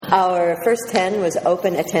Our first 10 was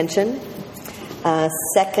open attention.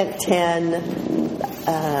 Second 10,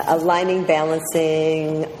 aligning,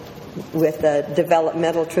 balancing with a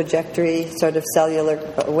developmental trajectory, sort of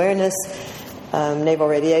cellular awareness, navel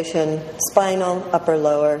radiation, spinal, upper,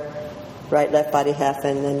 lower, right, left body half,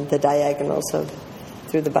 and then the diagonals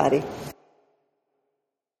through the body.